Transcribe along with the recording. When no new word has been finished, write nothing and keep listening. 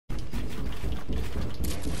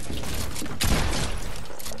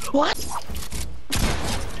What?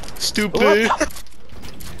 Stupid. What?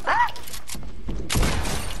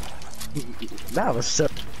 That was so.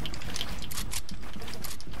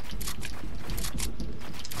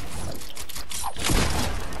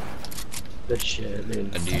 Good shit,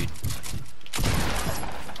 dude. Dude.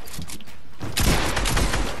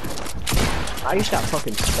 I just got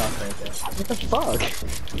fucking stuck right there. What the fuck?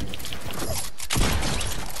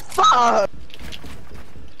 Fuck!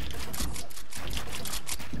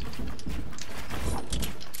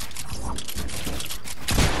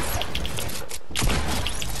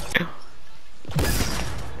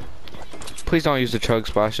 Please don't use the chug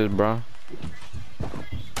splashes, bro.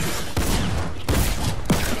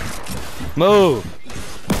 Move!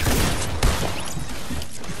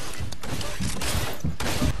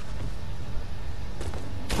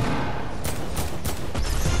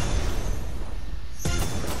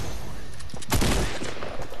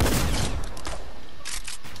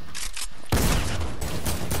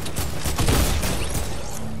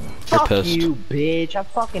 Fuck pissed. you, bitch. I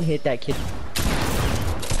fucking hit that kid.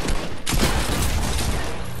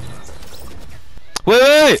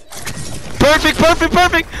 Wait! Perfect, perfect,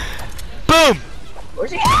 perfect! Boom!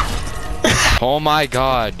 Where's he at? Oh my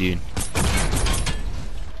god, dude.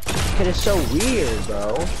 Kid is so weird,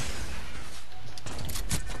 bro.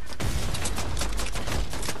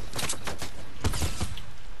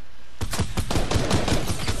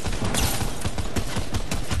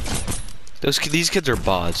 These kids are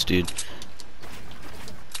bots, dude.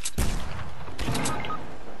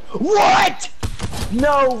 What?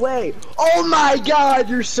 No way. Oh my god,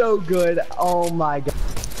 you're so good. Oh my god.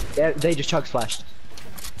 They just chug splashed.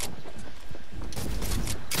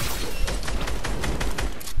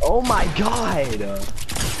 Oh my god.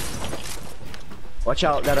 Watch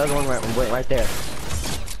out, that other one went right there.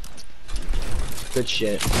 Good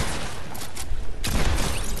shit.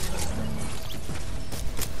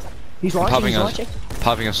 He's launching, he's launching.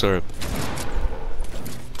 Popping a syrup.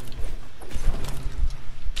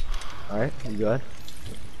 Alright, you good?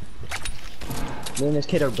 Me and this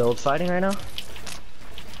kid are build fighting right now.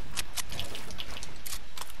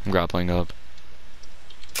 I'm grappling up.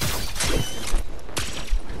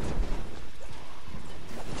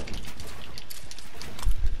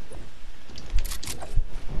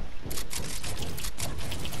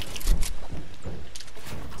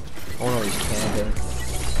 Oh no, he's camping.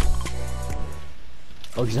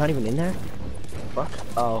 Oh, he's not even in there? Fuck.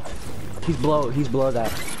 Oh. He's below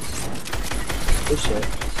that. Good shit.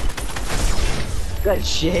 Good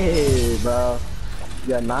shit, bro. You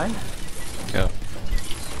got 9? Yeah.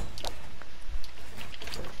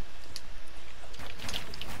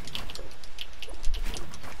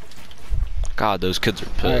 God, those kids are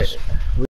pissed. Right.